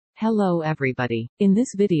Hello everybody. In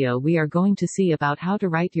this video we are going to see about how to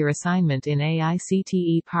write your assignment in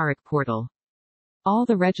AICTE PARAKH portal. All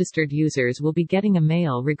the registered users will be getting a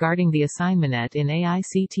mail regarding the assignment in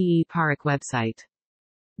AICTE PARAKH website.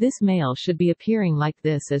 This mail should be appearing like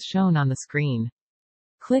this as shown on the screen.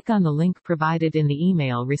 Click on the link provided in the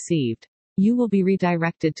email received. You will be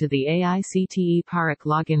redirected to the AICTE PARAKH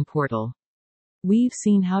login portal. We've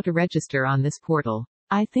seen how to register on this portal.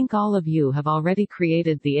 I think all of you have already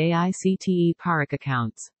created the AICTE PARAKH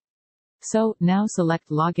accounts. So, now select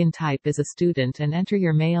Login Type as a student and enter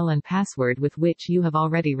your mail and password with which you have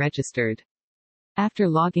already registered. After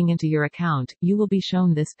logging into your account, you will be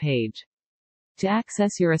shown this page. To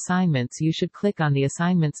access your assignments, you should click on the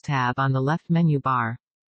Assignments tab on the left menu bar.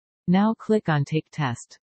 Now click on Take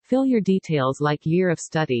Test. Fill your details like year of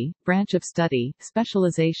study, branch of study,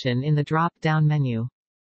 specialization in the drop-down menu.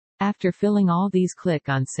 After filling all these, click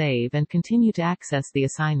on Save and continue to access the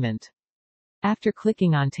assignment. After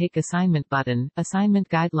clicking on Take Assignment button, Assignment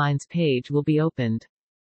Guidelines page will be opened.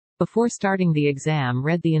 Before starting the exam,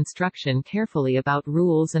 read the instruction carefully about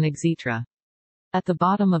rules and etc. At the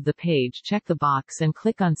bottom of the page, check the box and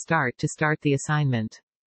click on Start to start the assignment.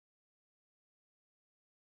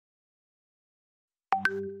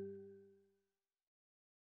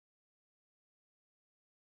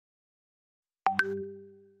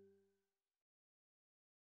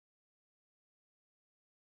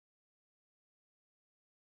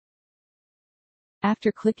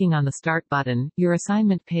 After clicking on the Start button, your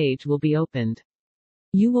assignment page will be opened.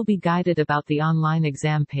 You will be guided about the online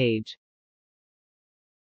exam page.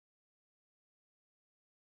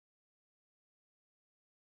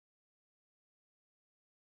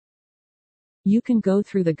 You can go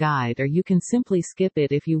through the guide or you can simply skip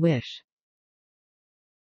it if you wish.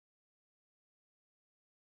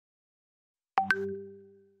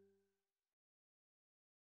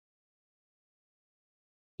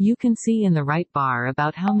 You can see in the right bar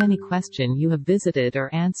about how many questions you have visited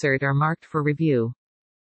or answered or marked for review.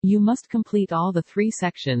 You must complete all the 3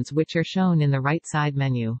 sections which are shown in the right side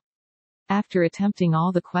menu. After attempting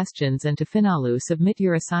all the questions and to finally submit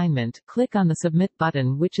your assignment, click on the Submit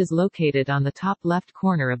button which is located on the top left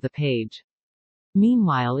corner of the page.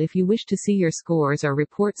 Meanwhile, if you wish to see your scores or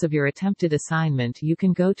reports of your attempted assignment, you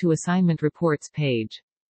can go to Assignment Reports page.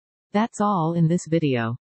 That's all in this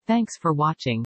video. Thanks for watching.